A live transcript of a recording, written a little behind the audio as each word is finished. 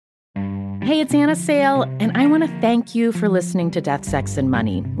Hey, it's Anna Sale, and I want to thank you for listening to Death, Sex, and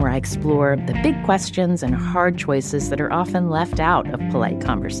Money, where I explore the big questions and hard choices that are often left out of polite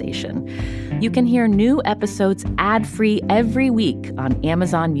conversation. You can hear new episodes ad-free every week on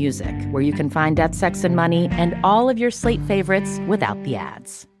Amazon Music, where you can find Death, Sex, and Money and all of your Slate favorites without the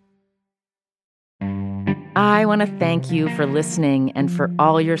ads. I want to thank you for listening and for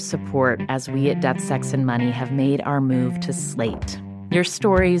all your support as we at Death, Sex, and Money have made our move to Slate. Your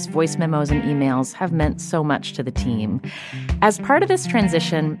stories, voice memos, and emails have meant so much to the team. As part of this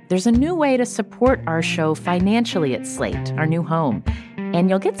transition, there's a new way to support our show financially at Slate, our new home, and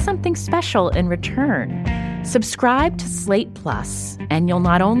you'll get something special in return. Subscribe to Slate Plus, and you'll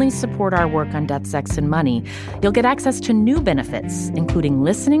not only support our work on Death, Sex, and Money, you'll get access to new benefits, including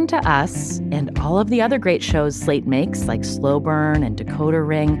listening to us and all of the other great shows Slate makes, like Slow Burn and Decoder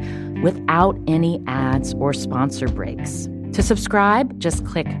Ring, without any ads or sponsor breaks. To subscribe, just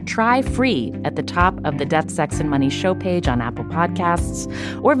click Try Free at the top of the Death, Sex, and Money show page on Apple Podcasts,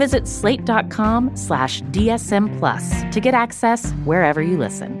 or visit slate.com/DSM Plus to get access wherever you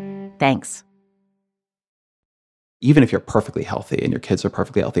listen. Thanks. Even if you're perfectly healthy and your kids are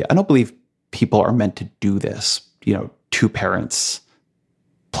perfectly healthy, I don't believe people are meant to do this, two parents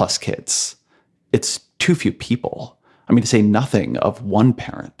plus kids. It's too few people. I mean, to say nothing of one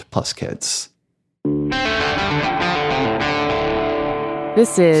parent plus kids.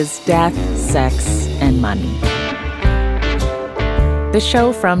 This is Death, Sex, and Money, the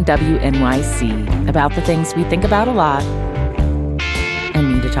show from WNYC about the things we think about a lot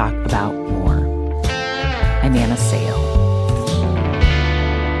and need to talk about more. I'm Anna Sale.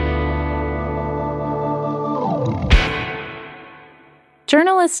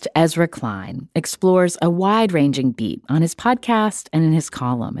 Journalist Ezra Klein explores a wide-ranging beat on his podcast and in his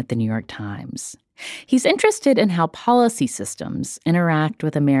column at the New York Times. He's interested in how policy systems interact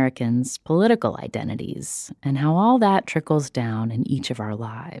with Americans' political identities and how all that trickles down in each of our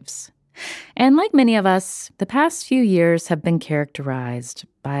lives. And like many of us, the past few years have been characterized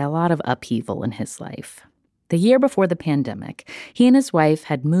by a lot of upheaval in his life. The year before the pandemic, he and his wife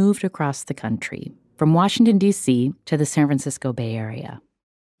had moved across the country, from Washington, D.C. to the San Francisco Bay Area.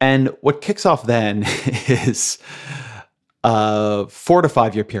 And what kicks off then is a 4 to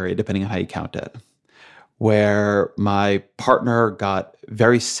 5 year period, depending on how you count it, where my partner got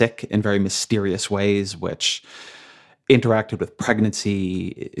very sick in very mysterious ways, which interacted with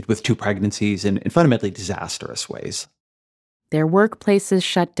pregnancy, with 2 pregnancies in fundamentally disastrous ways. Their workplaces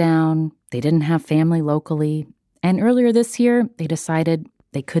shut down, they didn't have family locally, and earlier this year, they decided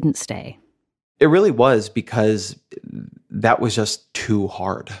they couldn't stay. It really was because that was just too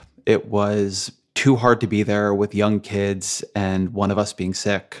hard. It was too hard to be there with young kids and one of us being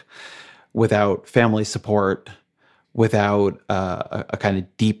sick, without family support, without a kind of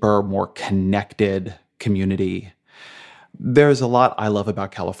deeper, more connected community. There's a lot I love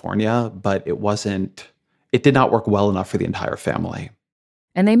about California, but it did not work well enough for the entire family.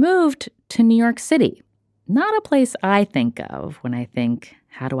 And they moved to New York City. Not a place I think of when I think,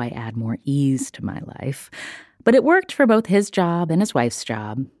 how do I add more ease to my life? But it worked for both his job and his wife's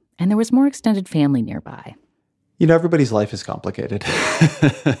job, and there was more extended family nearby. Everybody's life is complicated.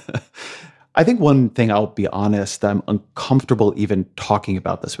 I think one thing, I'll be honest, I'm uncomfortable even talking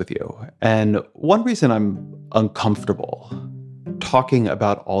about this with you. And one reason I'm uncomfortable talking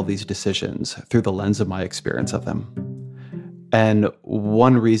about all these decisions through the lens of my experience of them. And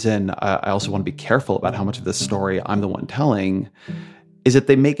one reason I also want to be careful about how much of this story I'm the one telling is that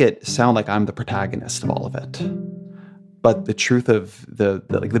they make it sound like I'm the protagonist of all of it. But the truth of the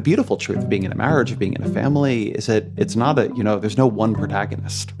beautiful truth of being in a marriage, of being in a family, is that it's not there's no one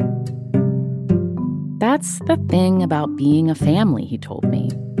protagonist. That's the thing about being a family, he told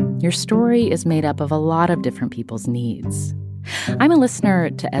me. Your story is made up of a lot of different people's needs. I'm a listener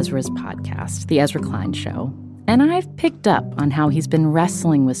to Ezra's podcast, The Ezra Klein Show, and I've picked up on how he's been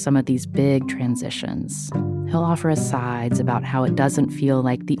wrestling with some of these big transitions. He'll offer asides about how it doesn't feel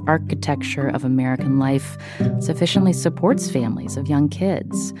like the architecture of American life sufficiently supports families of young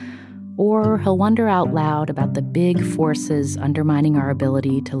kids. Or he'll wonder out loud about the big forces undermining our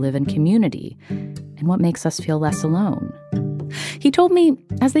ability to live in community and what makes us feel less alone. He told me,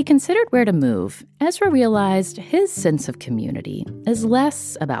 as they considered where to move, Ezra realized his sense of community is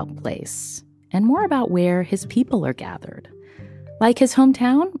less about place and more about where his people are gathered. Like his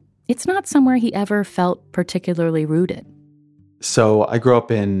hometown, it's not somewhere he ever felt particularly rooted. So I grew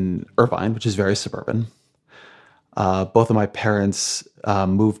up in Irvine, which is very suburban. Both of my parents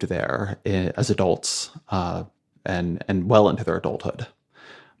moved there as adults and well into their adulthood.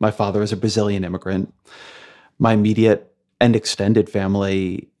 My father is a Brazilian immigrant. My immediate and extended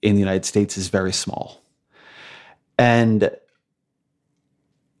family in the United States is very small. And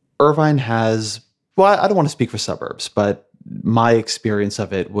Irvine has, well, I don't want to speak for suburbs, but my experience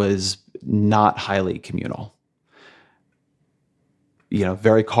of it was not highly communal.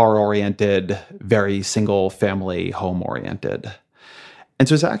 Very car-oriented, very single-family home-oriented. And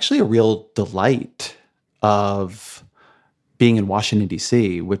so it's actually a real delight of being in Washington,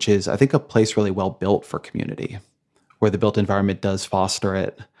 D.C., which is, I think, a place really well built for community, where the built environment does foster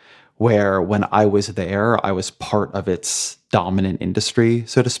it, where when I was there, I was part of its dominant industry,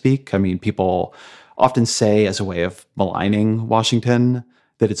 so to speak. I mean, people often say, as a way of maligning Washington,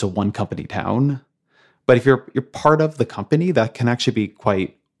 that it's a one-company town. But if you're part of the company, that can actually be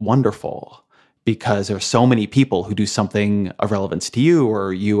quite wonderful, because there are so many people who do something of relevance to you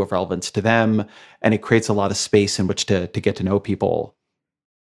or you of relevance to them, and it creates a lot of space in which to get to know people.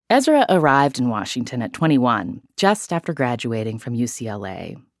 Ezra arrived in Washington at 21, just after graduating from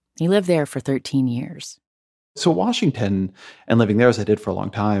UCLA. He lived there for 13 years. So Washington, and living there as I did for a long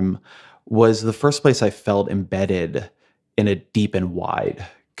time, was the first place I felt embedded in a deep and wide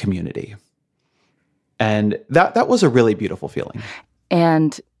community. And that was a really beautiful feeling.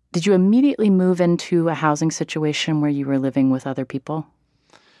 And did you immediately move into a housing situation where you were living with other people?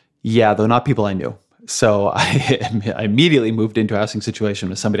 Yeah, though not people I knew. So I immediately moved into a housing situation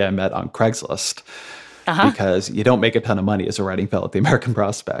with somebody I met on Craigslist, because you don't make a ton of money as a writing fellow at the American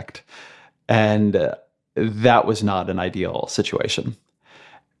Prospect. And that was not an ideal situation.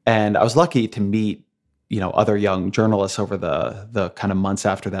 And I was lucky to meet, other young journalists over the kind of months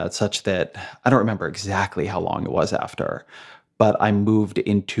after that, such that I don't remember exactly how long it was after, but I moved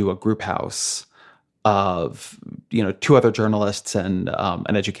into a group house of, two other journalists and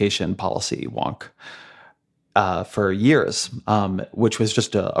an education policy wonk for years, which was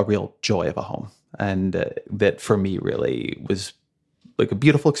just a real joy of a home. And that for me really was like a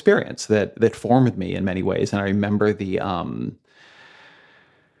beautiful experience that formed me in many ways. And I remember the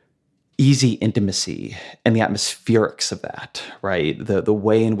easy intimacy and the atmospherics of that, right? The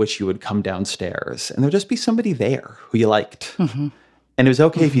way in which you would come downstairs and there'd just be somebody there who you liked. Mm-hmm. And it was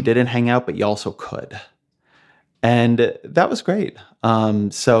okay if you didn't hang out, but you also could. And that was great.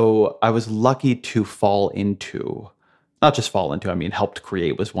 So I was lucky to not just fall into, I mean, helped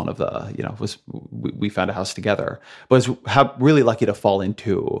create was one of the, we found a house together, but was really lucky to fall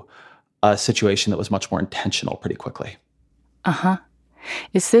into a situation that was much more intentional pretty quickly.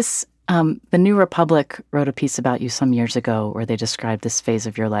 Is this, the New Republic wrote a piece about you some years ago where they described this phase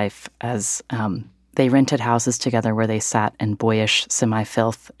of your life as they rented houses together where they sat in boyish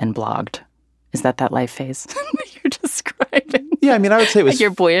semi-filth and blogged. Is that life phase that you're describing? Yeah, I mean, I would say it was... Like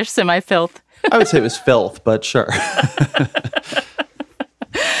your boyish semi-filth. I would say it was filth, but sure.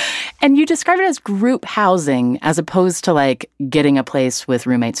 And you described it as group housing as opposed to like getting a place with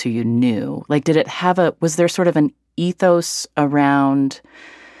roommates who you knew. Like, was there sort of an ethos around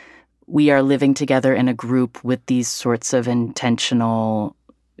we are living together in a group with these sorts of intentional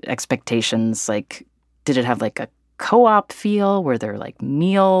expectations? Like, did it have like a co-op feel? Were there like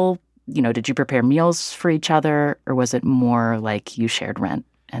did you prepare meals for each other? Or was it more like you shared rent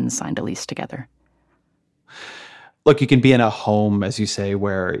and signed a lease together? Look, you can be in a home, as you say,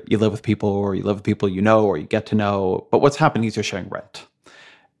 where you live with people or you live with people you know or you get to know. But what's happening is you're sharing rent.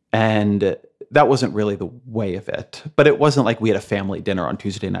 And that wasn't really the way of it. But it wasn't like we had a family dinner on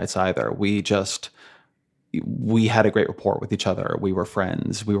Tuesday nights either. We had a great rapport with each other. We were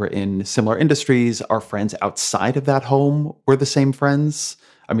friends. We were in similar industries. Our friends outside of that home were the same friends.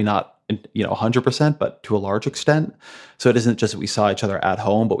 I mean, not 100%, but to a large extent. So it isn't just that we saw each other at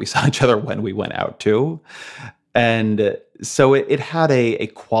home, but we saw each other when we went out too. And so it had a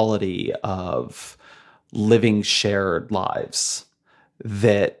quality of living shared lives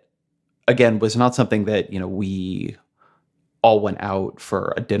that, again, was not something that, we all went out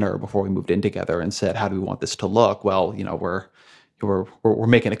for a dinner before we moved in together and said, how do we want this to look? Well, we're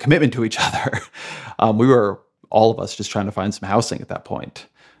making a commitment to each other. We were, all of us, just trying to find some housing at that point.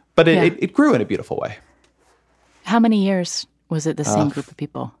 But it grew in a beautiful way. How many years was it the same group of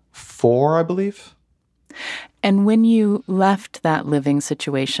people? 4, I believe. And when you left that living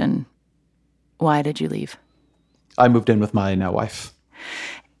situation, why did you leave? I moved in with my now wife.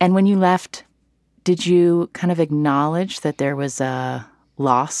 And when you left, did you kind of acknowledge that there was a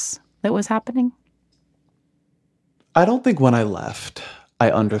loss that was happening? I don't think when I left, I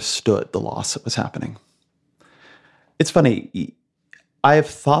understood the loss that was happening. It's funny, I have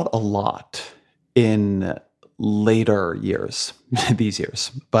thought a lot in later years, these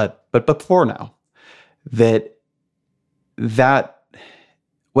years, but before now, that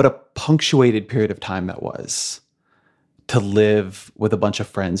what a punctuated period of time that was to live with a bunch of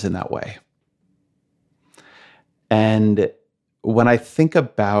friends in that way. And when I think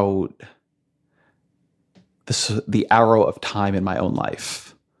about the arrow of time in my own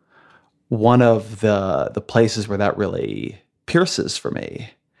life, one of the places where that really pierces for me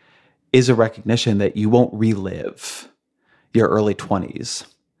is a recognition that you won't relive your early 20s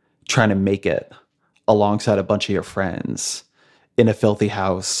trying to make it alongside a bunch of your friends in a filthy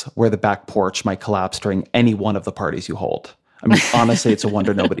house where the back porch might collapse during any one of the parties you hold. I mean, honestly, it's a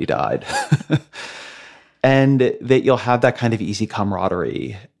wonder nobody died. And that you'll have that kind of easy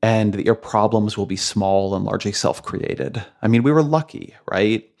camaraderie, and that your problems will be small and largely self-created. I mean, we were lucky,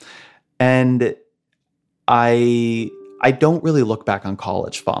 right? And I don't really look back on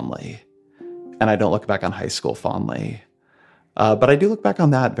college fondly, and I don't look back on high school fondly. But I do look back on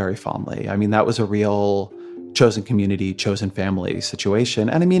that very fondly. I mean, that was a real chosen community, chosen family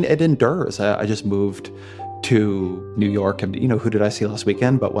situation. And I mean, it endures. I just moved to New York, and who did I see last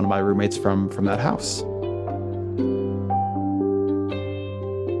weekend but one of my roommates from that house.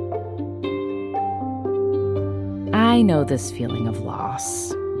 I know this feeling of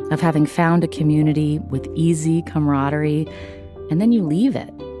loss, of having found a community with easy camaraderie, and then you leave it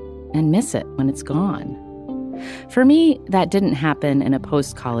and miss it when it's gone. For me, that didn't happen in a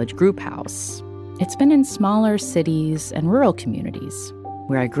post-college group house. It's been in smaller cities and rural communities,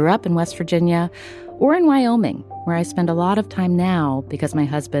 where I grew up in West Virginia, or in Wyoming, where I spend a lot of time now because my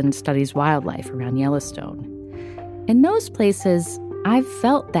husband studies wildlife around Yellowstone. In those places, I've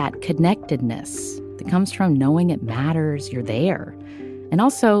felt that connectedness that comes from knowing it matters, you're there. And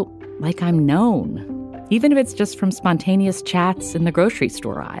also, like I'm known, even if it's just from spontaneous chats in the grocery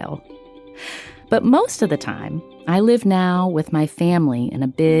store aisle. But most of the time, I live now with my family in a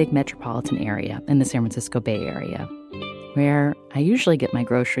big metropolitan area in the San Francisco Bay Area, where I usually get my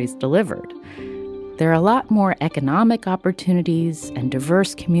groceries delivered. There are a lot more economic opportunities and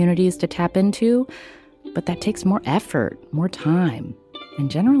diverse communities to tap into, but that takes more effort, more time, and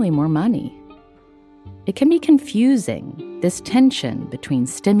generally more money. It can be confusing, this tension between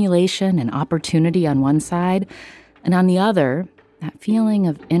stimulation and opportunity on one side, and on the other, that feeling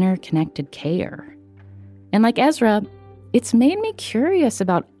of interconnected care. And like Ezra, it's made me curious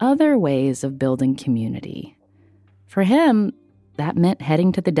about other ways of building community. For him, that meant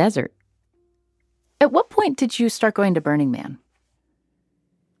heading to the desert. At what point did you start going to Burning Man?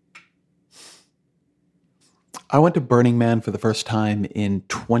 I went to Burning Man for the first time in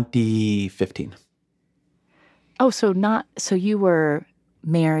 2015. Oh, so you were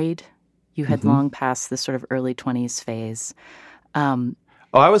married. You had long passed this sort of early 20s phase. I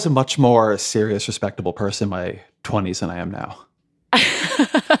was a much more serious, respectable person in my 20s than I am now.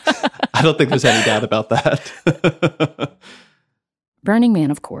 I don't think there's any doubt about that. Burning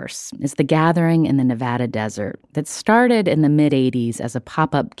Man, of course, is the gathering in the Nevada desert that started in the mid-'80s as a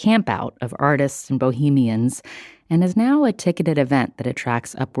pop-up campout of artists and bohemians and is now a ticketed event that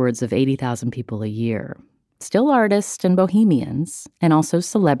attracts upwards of 80,000 people a year. Still artists and bohemians, and also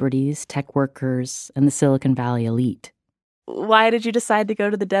celebrities, tech workers, and the Silicon Valley elite. Why did you decide to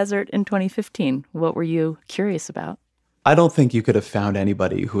go to the desert in 2015? What were you curious about? I don't think you could have found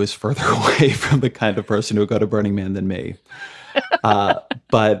anybody who is further away from the kind of person who would go to Burning Man than me.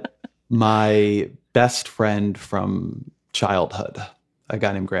 But my best friend from childhood, a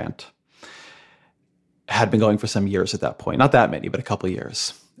guy named Grant, had been going for some years at that point. Not that many, but a couple of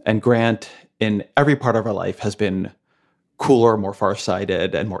years. And Grant, in every part of our life, has been cooler, more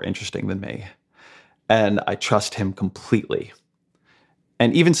farsighted, and more interesting than me. And I trust him completely.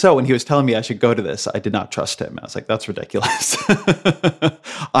 And even so, when he was telling me I should go to this, I did not trust him. I was like, that's ridiculous.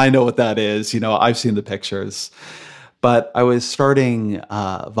 I know what that is. I've seen the pictures. But I was starting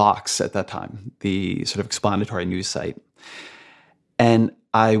Vox at that time, the sort of explanatory news site. And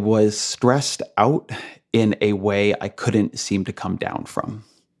I was stressed out in a way I couldn't seem to come down from.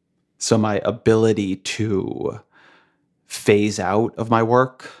 So my ability to phase out of my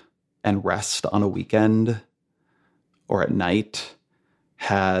work and rest on a weekend or at night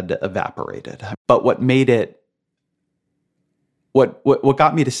had evaporated. But what made it, what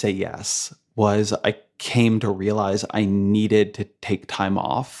got me to say yes was I came to realize I needed to take time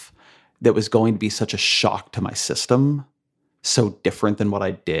off that was going to be such a shock to my system, so different than what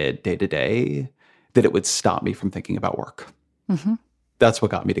I did day to day, that it would stop me from thinking about work. Mm-hmm. That's what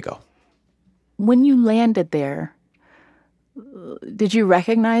got me to go. When you landed there, did you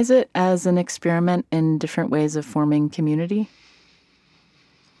recognize it as an experiment in different ways of forming community?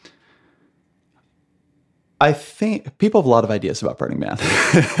 I think people have a lot of ideas about Burning Man.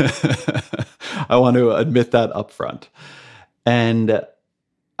 I want to admit that up front. And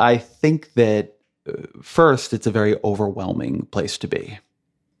I think that first, it's a very overwhelming place to be,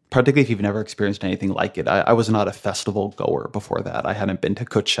 particularly if you've never experienced anything like it. I was not a festival goer before that. I hadn't been to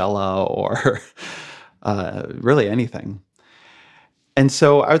Coachella or really anything. And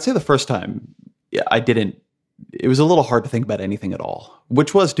so I would say the first time, it was a little hard to think about anything at all,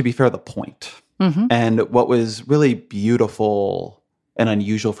 which was, to be fair, the point. Mm-hmm. And what was really beautiful and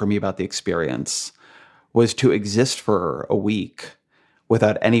unusual for me about the experience was to exist for a week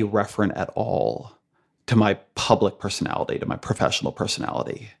without any referent at all to my public personality, to my professional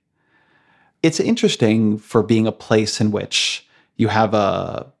personality. It's interesting for being a place in which you have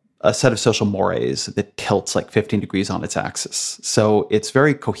a set of social mores that tilts like 15 degrees on its axis. So it's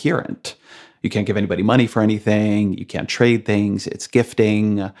very coherent. You can't give anybody money for anything. You can't trade things. It's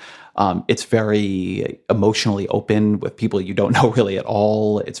gifting. It's very emotionally open with people you don't know really at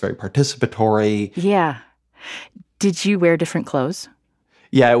all. It's very participatory. Yeah. Did you wear different clothes?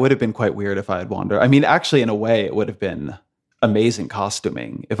 Yeah, it would have been quite weird if I had wandered. I mean, actually, in a way, it would have been amazing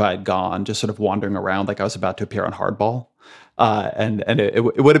costuming if I had gone just sort of wandering around like I was about to appear on Hardball. And it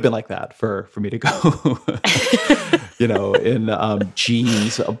would have been like that for me to go, in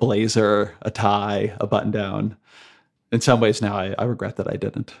jeans, a blazer, a tie, a button down. In some ways now, I regret that I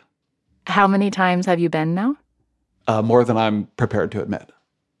didn't. How many times have you been now? More than I'm prepared to admit.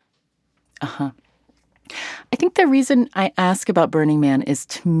 Uh-huh. I think the reason I ask about Burning Man is,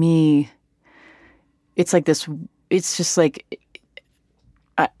 to me, it's like this, it's just like,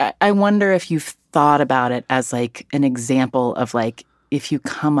 I wonder if you've thought about it as like an example of like, if you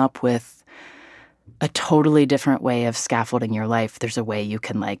come up with a totally different way of scaffolding your life, there's a way you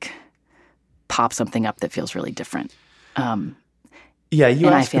can like pop something up that feels really different. Yeah, you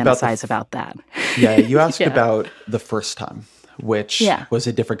and asked I fantasize about that. Yeah, you asked about the first time, which was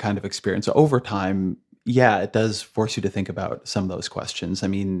a different kind of experience. So over time, yeah, it does force you to think about some of those questions. I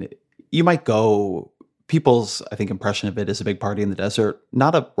mean, you might go, people's, I think, impression of it is a big party in the desert.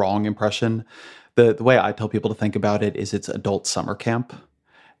 Not a wrong impression. The way I tell people to think about it is it's adult summer camp.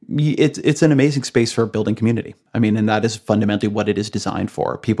 It's an amazing space for building community. I mean, and that is fundamentally what it is designed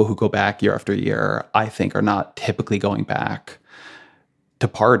for. People who go back year after year, I think, are not typically going back to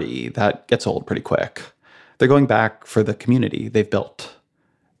party. That gets old pretty quick. They're going back for the community they've built.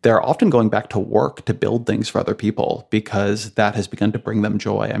 They're often going back to work to build things for other people because that has begun to bring them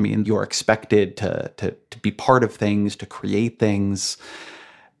joy. I mean, you're expected to be part of things, to create things.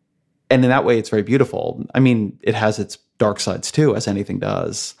 And in that way, it's very beautiful. I mean, it has its dark sides too, as anything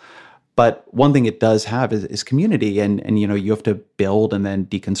does. But one thing it does have is community. And you have to build and then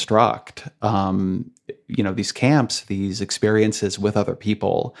deconstruct, these camps, these experiences with other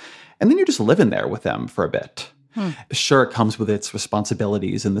people. And then you're just living there with them for a bit. Sure, it comes with its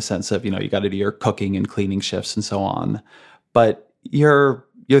responsibilities in the sense of, you got to do your cooking and cleaning shifts and so on. But you're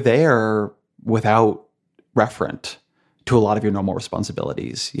there without referent to a lot of your normal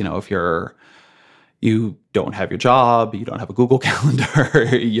responsibilities. If you don't have your job, you don't have a Google Calendar,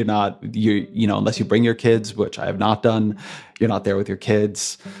 unless you bring your kids, which I have not done, you're not there with your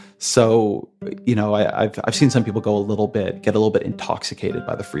kids. So, I've seen some people get a little bit intoxicated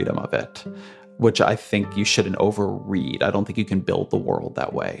by the freedom of it, which I think you shouldn't overread. I don't think you can build the world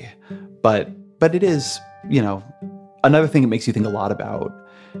that way. But it is, another thing it makes you think a lot about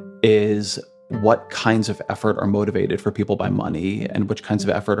is what kinds of effort are motivated for people by money and which kinds of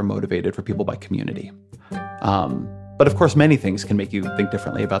effort are motivated for people by community. But of course, many things can make you think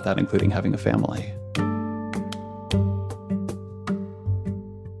differently about that, including having a family.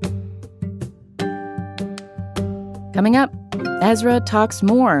 Coming up, Ezra talks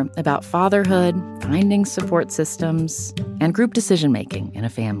more about fatherhood, finding support systems, and group decision-making in a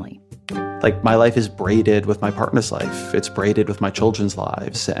family. Like, my life is braided with my partner's life. It's braided with my children's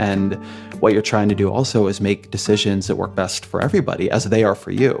lives. And what you're trying to do also is make decisions that work best for everybody as they are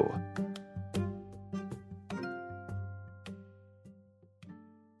for you.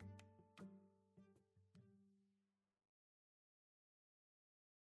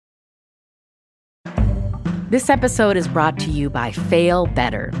 This episode is brought to you by Fail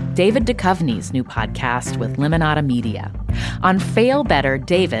Better, David Duchovny's new podcast with Limonada Media. On Fail Better,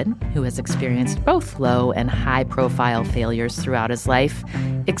 David, who has experienced both low and high-profile failures throughout his life,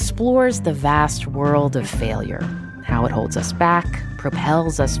 explores the vast world of failure, how it holds us back,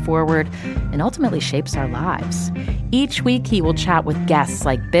 propels us forward, and ultimately shapes our lives. Each week, he will chat with guests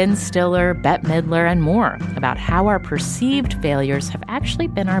like Ben Stiller, Bette Midler, and more about how our perceived failures have actually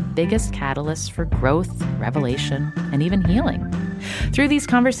been our biggest catalysts for growth, revelation, and even healing. Through these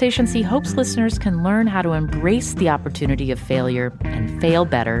conversations, he hopes listeners can learn how to embrace the opportunity of failure and fail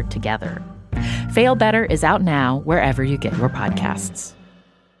better together. Fail Better is out now wherever you get your podcasts.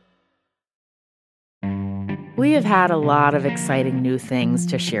 We have had a lot of exciting new things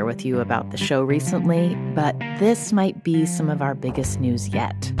to share with you about the show recently, but this might be some of our biggest news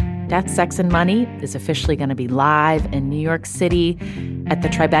yet. Death, Sex, and Money is officially going to be live in New York City at the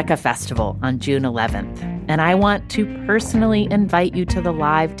Tribeca Festival on June 11th. And I want to personally invite you to the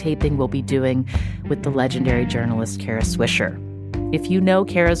live taping we'll be doing with the legendary journalist Kara Swisher. If you know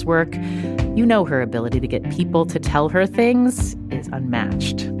Kara's work, you know her ability to get people to tell her things is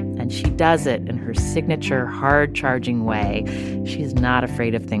unmatched. And she does it in her signature hard-charging way. She's not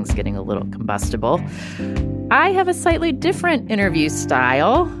afraid of things getting a little combustible. I have a slightly different interview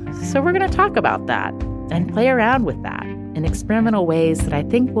style, so we're going to talk about that and play around with that in experimental ways that I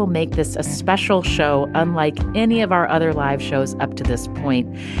think will make this a special show unlike any of our other live shows up to this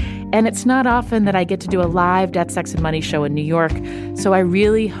point. And it's not often that I get to do a live Death, Sex, and Money show in New York, so I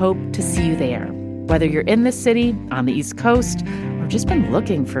really hope to see you there. Whether you're in the city, on the East Coast, or just been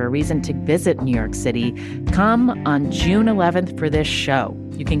looking for a reason to visit New York City, come on June 11th for this show.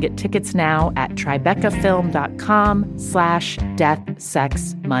 You can get tickets now at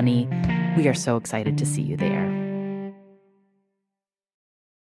tribecafilm.com/deathsexmoney. We are so excited to see you there.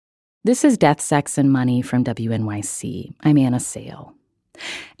 This is Death, Sex, and Money from WNYC. I'm Anna Sale.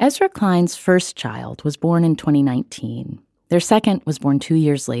 Ezra Klein's first child was born in 2019. Their second was born 2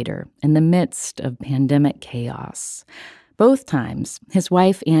 years later, in the midst of pandemic chaos. Both times, his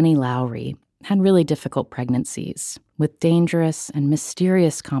wife, Annie Lowry, had really difficult pregnancies with dangerous and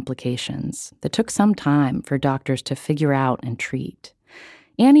mysterious complications that took some time for doctors to figure out and treat.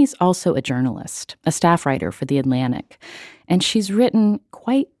 Annie's also a journalist, a staff writer for The Atlantic, and she's written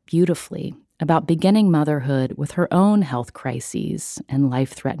quite beautifully about beginning motherhood with her own health crises and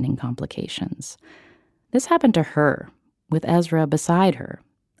life-threatening complications. This happened to her, with Ezra beside her,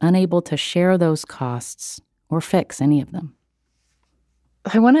 unable to share those costs or fix any of them.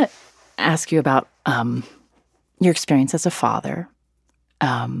 I want to ask you about your experience as a father.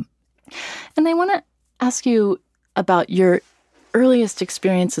 And I want to ask you about your earliest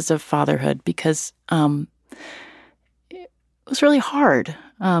experiences of fatherhood because it was really hard.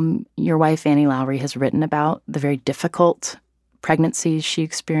 Your wife, Annie Lowry, has written about the very difficult pregnancies she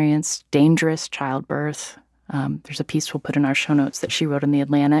experienced, dangerous childbirth. There's a piece we'll put in our show notes that she wrote in The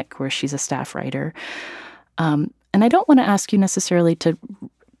Atlantic where she's a staff writer. And I don't want to ask you necessarily to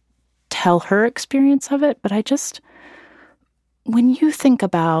tell her experience of it, but when you think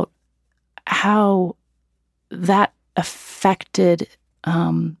about how that affected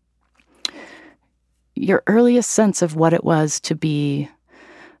your earliest sense of what it was to be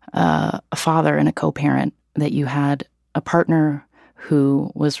a father and a co-parent, that you had a partner who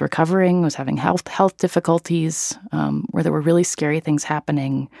was recovering, was having health difficulties, where there were really scary things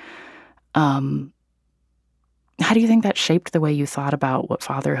happening. How do you think that shaped the way you thought about what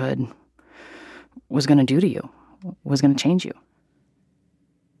fatherhood was going to do to you, was going to change you?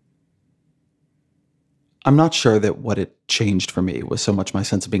 I'm not sure that what it changed for me was so much my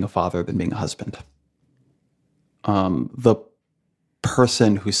sense of being a father than being a husband. The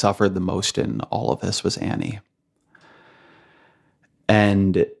person who suffered the most in all of this was Annie.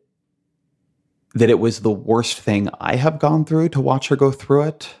 And that it was the worst thing I have gone through to watch her go through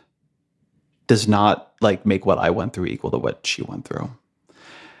it does not make what I went through equal to what she went through.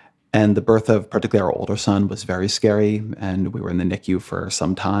 And the birth of particularly our older son was very scary, and we were in the NICU for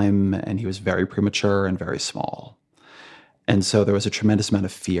some time, and he was very premature and very small. And so there was a tremendous amount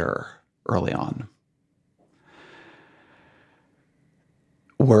of fear early on.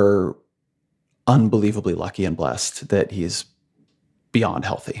 We're unbelievably lucky and blessed that he's beyond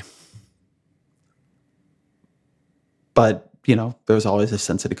healthy. But, there's always a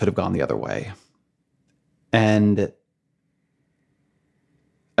sense that it could have gone the other way. And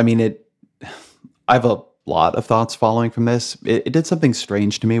I have a lot of thoughts following from this. It did something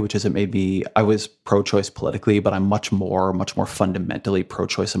strange to me, which is I was pro-choice politically, but I'm much more fundamentally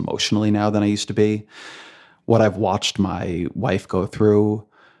pro-choice emotionally now than I used to be. What I've watched my wife go through,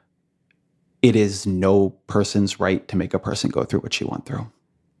 it is no person's right to make a person go through what she went through.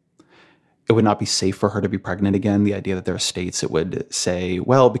 It would not be safe for her to be pregnant again. The idea that there are states that would say,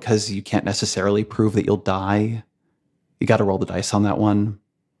 well, because you can't necessarily prove that you'll die, you got to roll the dice on that one.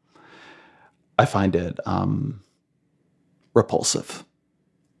 I find it repulsive.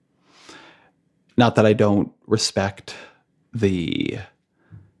 Not that I don't respect the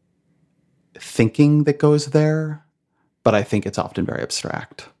thinking that goes there, but I think it's often very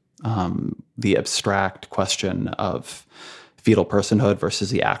abstract. The abstract question of fetal personhood versus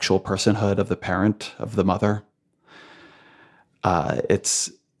the actual personhood of the parent, of the mother.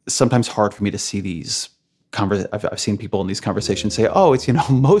 It's sometimes hard for me to see these I've seen people in these conversations say, oh, it's,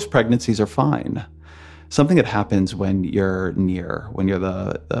 most pregnancies are fine. Something that happens when you're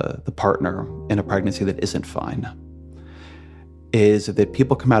the partner in a pregnancy that isn't fine is that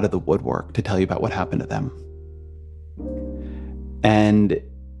people come out of the woodwork to tell you about what happened to them. And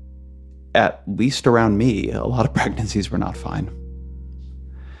at least around me, a lot of pregnancies were not fine.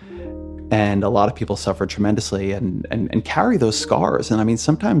 And a lot of people suffer tremendously and carry those scars. And I mean,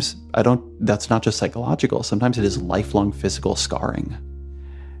 sometimes that's not just psychological. Sometimes it is lifelong physical scarring.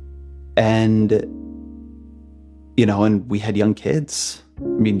 And, and we had young kids. I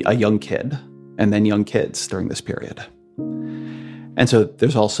mean, a young kid and then young kids during this period. And so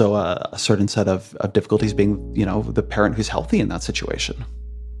there's also a certain set of difficulties being, the parent who's healthy in that situation.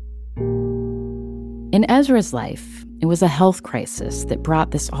 In Ezra's life, it was a health crisis that brought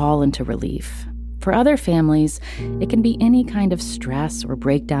this all into relief. For other families, it can be any kind of stress or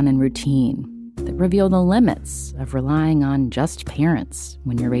breakdown in routine that reveal the limits of relying on just parents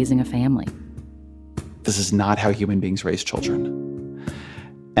when you're raising a family. This is not how human beings raise children.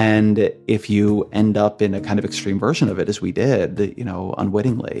 And if you end up in a kind of extreme version of it, as we did,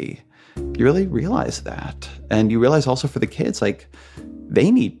 unwittingly, you really realize that. And you realize also for the kids, they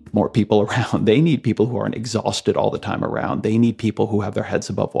need more people around. They need people who aren't exhausted all the time around. They need people who have their heads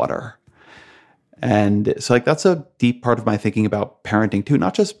above water. And so that's a deep part of my thinking about parenting too,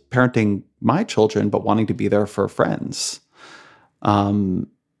 not just parenting my children, but wanting to be there for friends.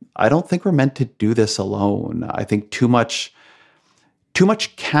 I don't think we're meant to do this alone. I think too much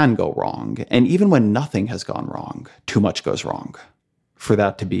can go wrong. And even when nothing has gone wrong, too much goes wrong for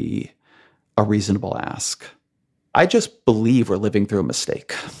that to be a reasonable ask. I just believe we're living through a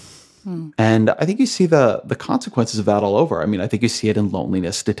mistake. And I think you see the consequences of that all over. I mean, I think you see it in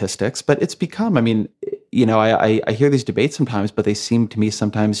loneliness statistics, but it's become, I hear these debates sometimes, but they seem to me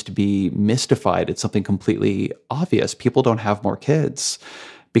sometimes to be mystified. It's something completely obvious. People don't have more kids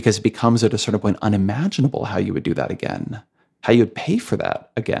because it becomes at a certain point unimaginable how you would do that again, how you would pay for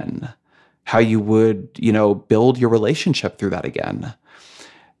that again, how you would, build your relationship through that again.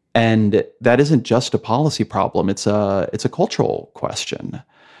 And that isn't just a policy problem. It's a cultural question.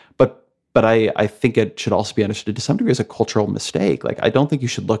 But I think it should also be understood to some degree as a cultural mistake. I don't think you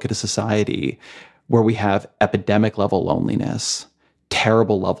should look at a society where we have epidemic level loneliness,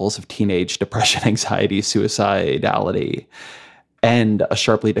 terrible levels of teenage depression, anxiety, suicidality, and a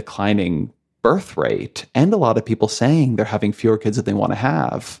sharply declining birth rate, and a lot of people saying they're having fewer kids than they want to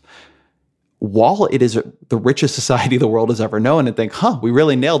have, while it is the richest society the world has ever known, and think, we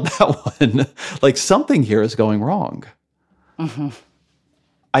really nailed that one. Something here is going wrong. Mm-hmm.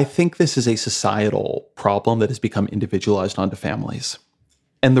 I think this is a societal problem that has become individualized onto families.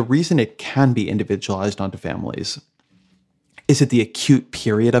 And the reason it can be individualized onto families is that the acute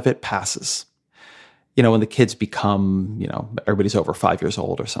period of it passes. When the kids become, everybody's over 5 years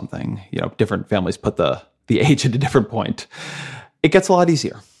old or something, different families put the age at a different point. It gets a lot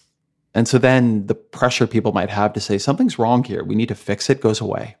easier. And so then the pressure people might have to say, something's wrong here, we need to fix it, goes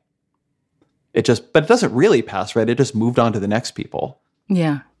away. But it doesn't really pass, right? It just moved on to the next people.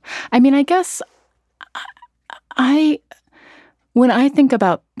 Yeah. I mean, I guess when I think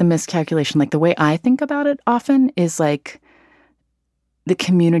about the miscalculation, the way I think about it often is the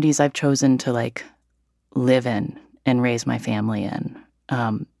communities I've chosen to live in and raise my family in,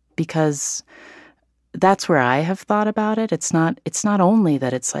 because that's where I have thought about it. It's not only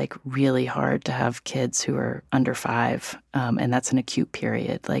that it's really hard to have kids who are under 5, and that's an acute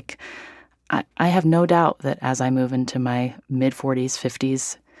period. I have no doubt that as I move into my mid-40s,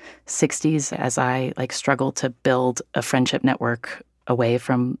 50s, 60s, as I struggle to build a friendship network away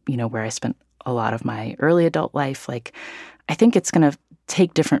from, where I spent a lot of my early adult life, I think it's going to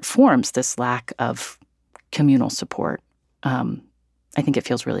take different forms, this lack of communal support. I think it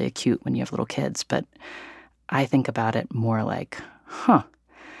feels really acute when you have little kids, but I think about it more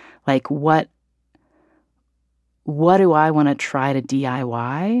what do I want to try to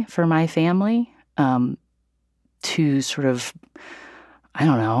DIY for my family to sort of, I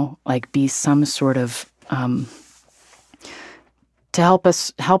don't know, be some sort of to help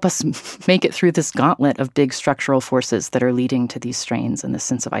us make it through this gauntlet of big structural forces that are leading to these strains and this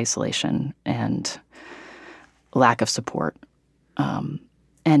sense of isolation and lack of support.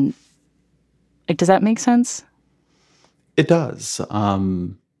 And does that make sense? It does.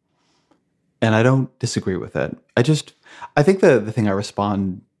 And I don't disagree with it. I think the thing I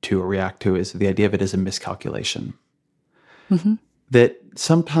respond to or react to is the idea of it as a miscalculation. Mm-hmm. That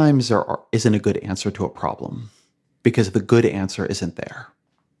sometimes there isn't a good answer to a problem because the good answer isn't there.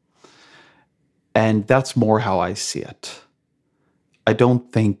 And that's more how I see it. I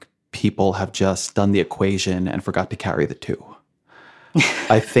don't think people have just done the equation and forgot to carry the two.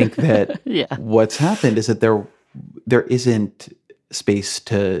 I think that Yeah. what's happened is that there isn't space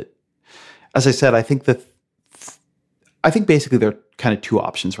to, as I said, I think basically there are kind of two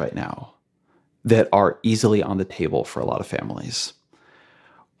options right now that are easily on the table for a lot of families.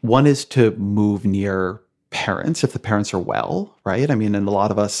 One is to move near parents if the parents are well, right? I mean, and a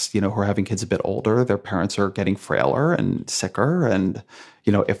lot of us, who are having kids a bit older, their parents are getting frailer and sicker, and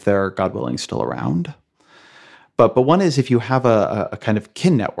if they're, God willing, still around. But one is if you have a kind of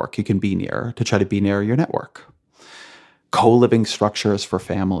kin network you can be near, to try to be near your network. Co-living structures for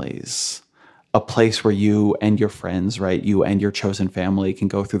families, a place where you and your friends, right, you and your chosen family can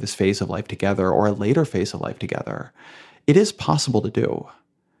go through this phase of life together, or a later phase of life together. It is possible to do.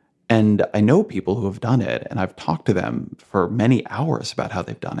 And I know people who have done it, and I've talked to them for many hours about how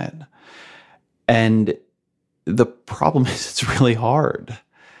they've done it. And the problem is it's really hard.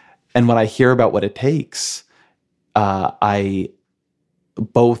 And when I hear about what it takes,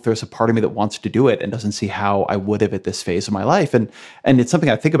 there's a part of me that wants to do it and doesn't see how I would have at this phase of my life. And it's something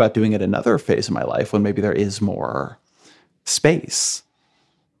I think about doing at another phase of my life when maybe there is more space.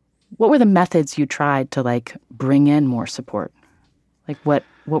 What were the methods you tried to bring in more support? What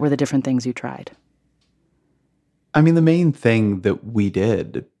were the different things you tried? I mean, the main thing that we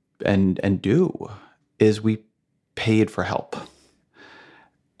did and do is we paid for help.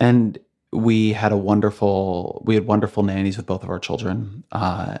 And we had wonderful nannies with both of our children.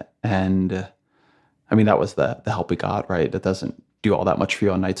 And I mean, that was the help we got, right? That doesn't do all that much for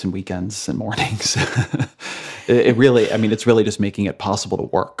you on nights and weekends and mornings. It really, I mean, it's really just making it possible to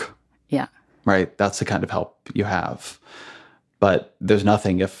work. Yeah. Right? That's the kind of help you have. But there's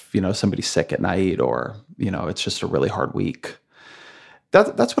nothing if, somebody's sick at night or, it's just a really hard week.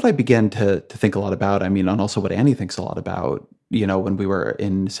 That's what I began to think a lot about. I mean, and also what Annie thinks a lot about, when we were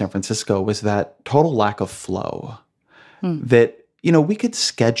in San Francisco, was that total lack of flow. That, we could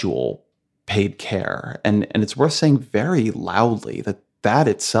schedule paid care. And it's worth saying very loudly that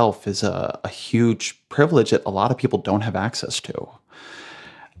itself is a huge privilege that a lot of people don't have access to.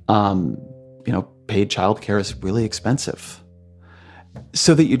 Paid childcare is really expensive.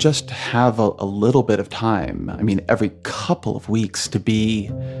 So that you just have a little bit of time, I mean, every couple of weeks, to be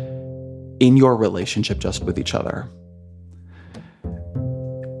in your relationship just with each other.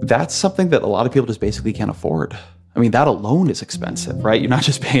 That's something that a lot of people just basically can't afford. I mean, that alone is expensive, right? You're not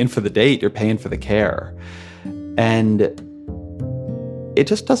just paying for the date, you're paying for the care. And it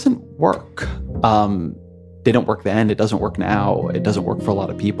just doesn't work. They don't work then, it doesn't work now, it doesn't work for a lot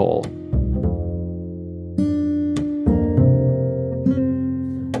of people.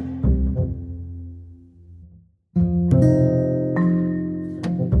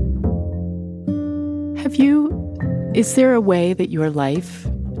 Is there a way that your life,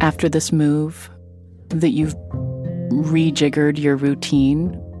 after this move, that you've rejiggered your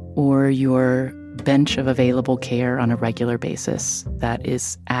routine or your bench of available care on a regular basis that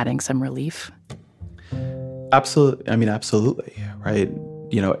is adding some relief? Absolutely. I mean, absolutely. Right.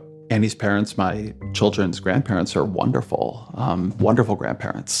 Annie's parents, my children's grandparents, are wonderful, wonderful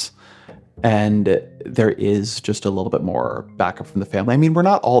grandparents. And there is just a little bit more backup from the family. I mean, we're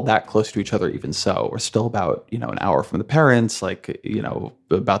not all that close to each other, even so. We're still about, an hour from the parents,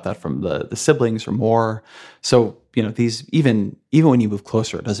 about that from the siblings or more. So, these, even when you move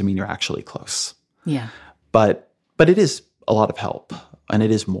closer, it doesn't mean you're actually close. Yeah. But it is a lot of help, and it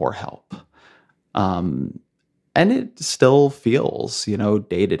is more help. And it still feels,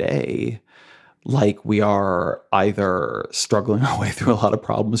 day to day, like we are either struggling our way through a lot of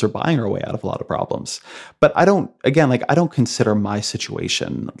problems or buying our way out of a lot of problems. But I don't consider my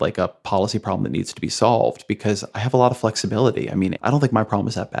situation like a policy problem that needs to be solved, because I have a lot of flexibility. I mean, I don't think my problem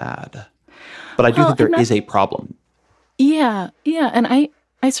is that bad. But I do think there is a problem. Yeah. And I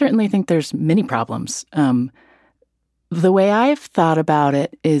certainly think there's many problems. The way I've thought about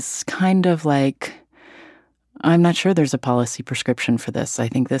it is kind of like, I'm not sure there's a policy prescription for this. I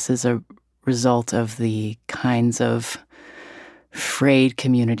think this is a result of the kinds of frayed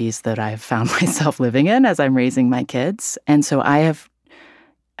communities that I've found myself living in as I'm raising my kids. And so I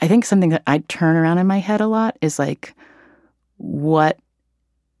think something that I turn around in my head a lot is like, what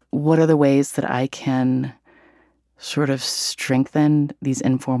are the ways that I can sort of strengthen these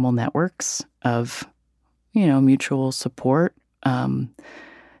informal networks of, mutual support?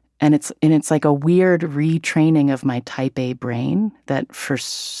 And it's like a weird retraining of my type A brain that for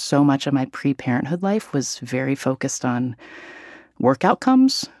so much of my pre-parenthood life was very focused on work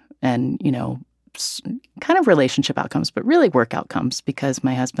outcomes and, kind of relationship outcomes, but really work outcomes, because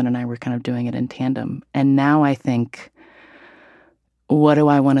my husband and I were kind of doing it in tandem. And now I think, what do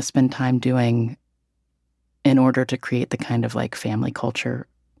I want to spend time doing in order to create the kind of like family culture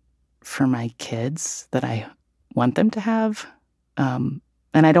for my kids that I want them to have. And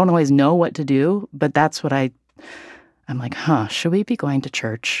I don't always know what to do, but that's what I'm like, should we be going to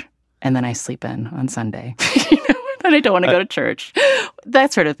church? And then I sleep in on Sunday. And I don't want to go to church.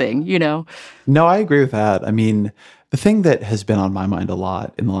 That sort of thing, No, I agree with that. I mean, the thing that has been on my mind a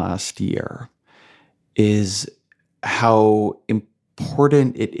lot in the last year is how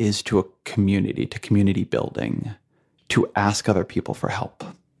important it is to a community, to community building, to ask other people for help.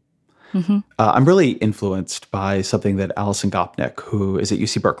 Mm-hmm. I'm really influenced by something that Alison Gopnik, who is at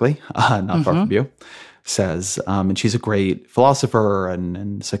UC Berkeley, not far from you, says. And she's a great philosopher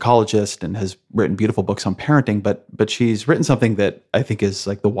and psychologist and has written beautiful books on parenting. But she's written something that I think is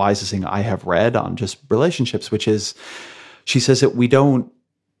like the wisest thing I have read on just relationships, which is she says that we don't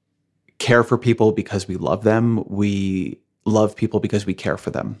care for people because we love them. We love people because we care for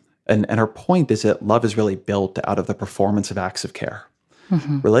them. And her point is that love is really built out of the performance of acts of care.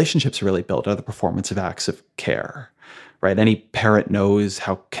 Mm-hmm. Relationships are really built out of the performance of acts of care, right? Any parent knows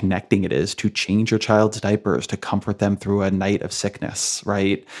how connecting it is to change your child's diapers, to comfort them through a night of sickness,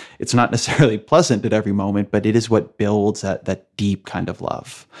 right? It's not necessarily pleasant at every moment, but it is what builds that deep kind of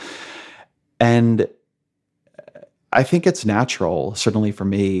love. And I think it's natural, certainly for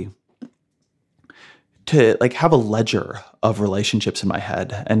me, to like have a ledger of relationships in my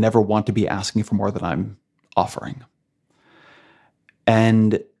head and never want to be asking for more than I'm offering.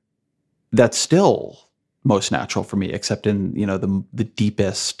 And that's still most natural for me, except in, the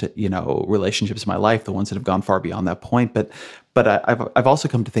deepest, relationships in my life, the ones that have gone far beyond that point. But I've also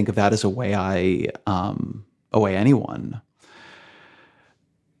come to think of that as a way a way anyone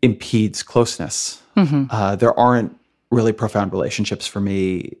impedes closeness. Mm-hmm. There aren't really profound relationships for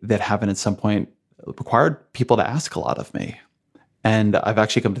me that haven't at some point required people to ask a lot of me. And I've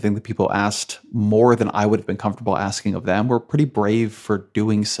actually come to think that people asked more than I would have been comfortable asking of them. Were pretty brave for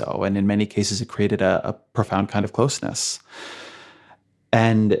doing so. And in many cases, it created a profound kind of closeness.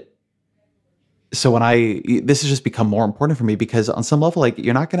 And so this has just become more important for me because on some level, like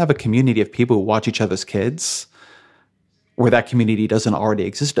you're not going to have a community of people who watch each other's kids where that community doesn't already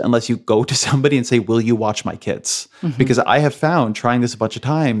exist unless you go to somebody and say, will you watch my kids? Mm-hmm. Because I have found, trying this a bunch of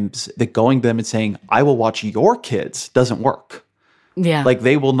times, that going to them and saying, I will watch your kids doesn't work. Yeah. Like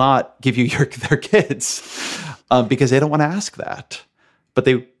they will not give you their kids because they don't want to ask that, but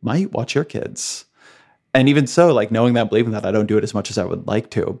they might watch your kids. And even so, like knowing that, believing that, I don't do it as much as I would like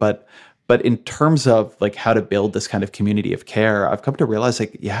to. But in terms of like how to build this kind of community of care, I've come to realize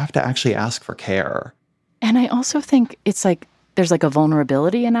like you have to actually ask for care. And I also think it's like there's like a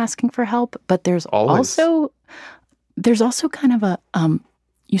vulnerability in asking for help, but there's also kind of a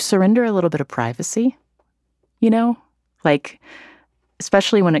you surrender a little bit of privacy, like.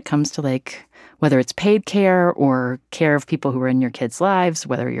 Especially when it comes to like whether it's paid care or care of people who are in your kids' lives,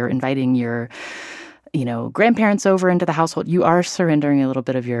 whether you're inviting your, grandparents over into the household, you are surrendering a little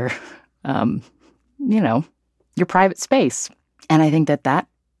bit of your, your private space. And I think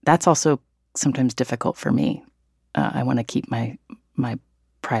that's also sometimes difficult for me. I want to keep my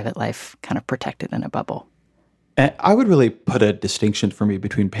private life kind of protected in a bubble. And I would really put a distinction for me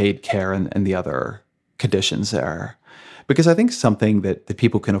between paid care and the other conditions there. Because I think something that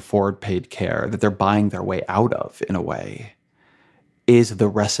people can afford paid care, that they're buying their way out of in a way, is the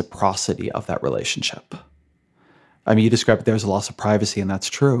reciprocity of that relationship. I mean, you described there's a loss of privacy, and that's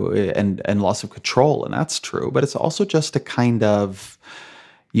true, and loss of control, and that's true. But it's also just a kind of,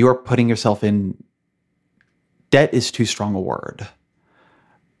 you're putting yourself in, debt is too strong a word.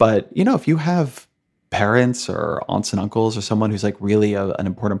 But, if you have parents or aunts and uncles or someone who's like really an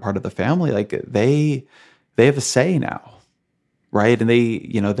important part of the family, like they have a say now. Right. And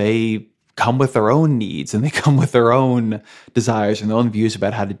they come with their own needs and they come with their own desires and their own views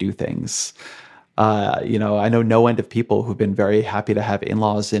about how to do things. I know no end of people who've been very happy to have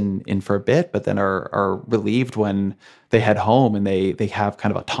in-laws in for a bit, but then are relieved when they head home and they have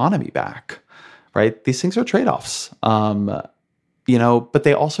kind of autonomy back. Right. These things are trade-offs, but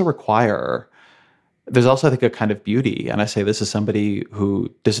they also require. There's also, I think, a kind of beauty. And I say this as somebody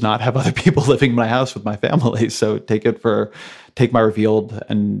who does not have other people living in my house with my family. So take my revealed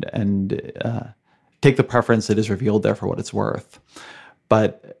and take the preference that is revealed there for what it's worth.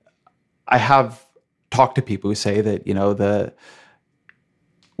 But I have talked to people who say that,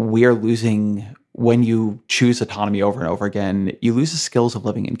 we're losing, when you choose autonomy over and over again, you lose the skills of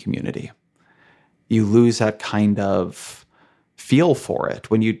living in community. You lose that kind of feel for it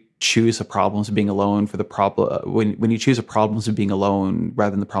when you choose the problems of being alone for the problem. When you choose the problems of being alone rather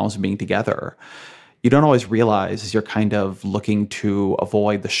than the problems of being together, you don't always realize you're kind of looking to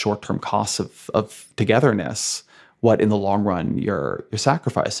avoid the short-term costs of togetherness, what in the long run you're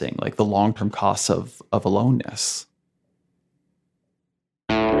sacrificing, like the long-term costs of aloneness.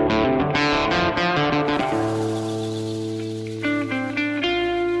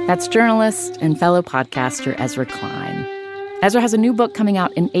 That's journalist and fellow podcaster Ezra Klein. Ezra has a new book coming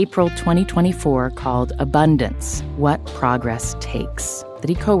out in April 2024 called Abundance: What Progress Takes, that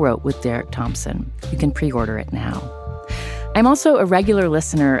he co-wrote with Derek Thompson. You can pre-order it now. I'm also a regular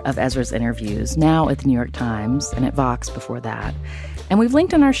listener of Ezra's interviews, now at the New York Times and at Vox before that. And we've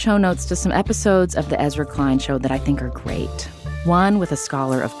linked in our show notes to some episodes of The Ezra Klein Show that I think are great. One with a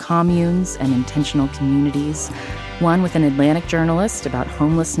scholar of communes and intentional communities, one with an Atlantic journalist about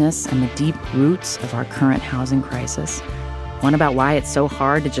homelessness and the deep roots of our current housing crisis, one about why it's so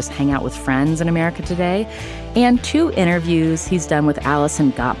hard to just hang out with friends in America today, and 2 interviews he's done with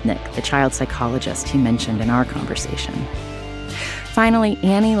Alison Gopnik, the child psychologist he mentioned in our conversation. Finally,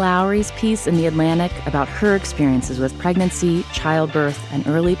 Annie Lowry's piece in The Atlantic about her experiences with pregnancy, childbirth, and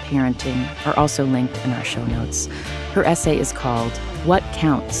early parenting are also linked in our show notes. Her essay is called What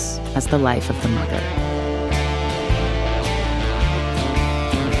Counts as the Life of the Mother?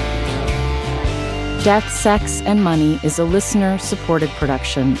 Death, Sex, and Money is a listener-supported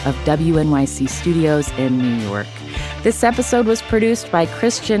production of WNYC Studios in New York. This episode was produced by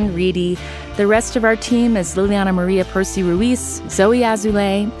Christian Reedy. The rest of our team is Liliana Maria Percy-Ruiz, Zoe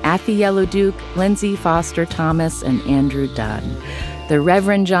Azulay, Afi Yellow-Duke, Lindsay Foster Thomas, and Andrew Dunn. The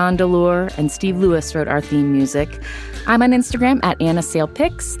Reverend John Delore and Steve Lewis wrote our theme music. I'm on Instagram at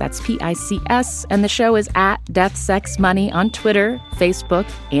AnnaSalePics, that's Pics, and the show is at Death, Sex, Money on Twitter, Facebook,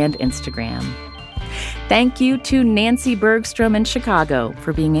 and Instagram. Thank you to Nancy Bergstrom in Chicago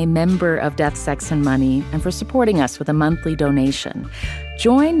for being a member of Death, Sex, and Money and for supporting us with a monthly donation.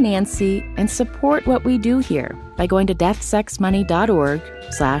 Join Nancy and support what we do here by going to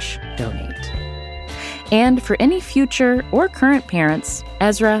deathsexmoney.org/donate. And for any future or current parents,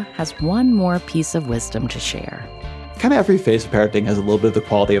 Ezra has one more piece of wisdom to share. Kind of every phase of parenting has a little bit of the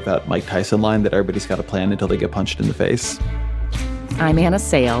quality of that Mike Tyson line that everybody's got a plan until they get punched in the face. I'm Anna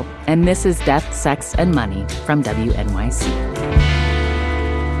Sale, and this is Death, Sex, and Money from WNYC.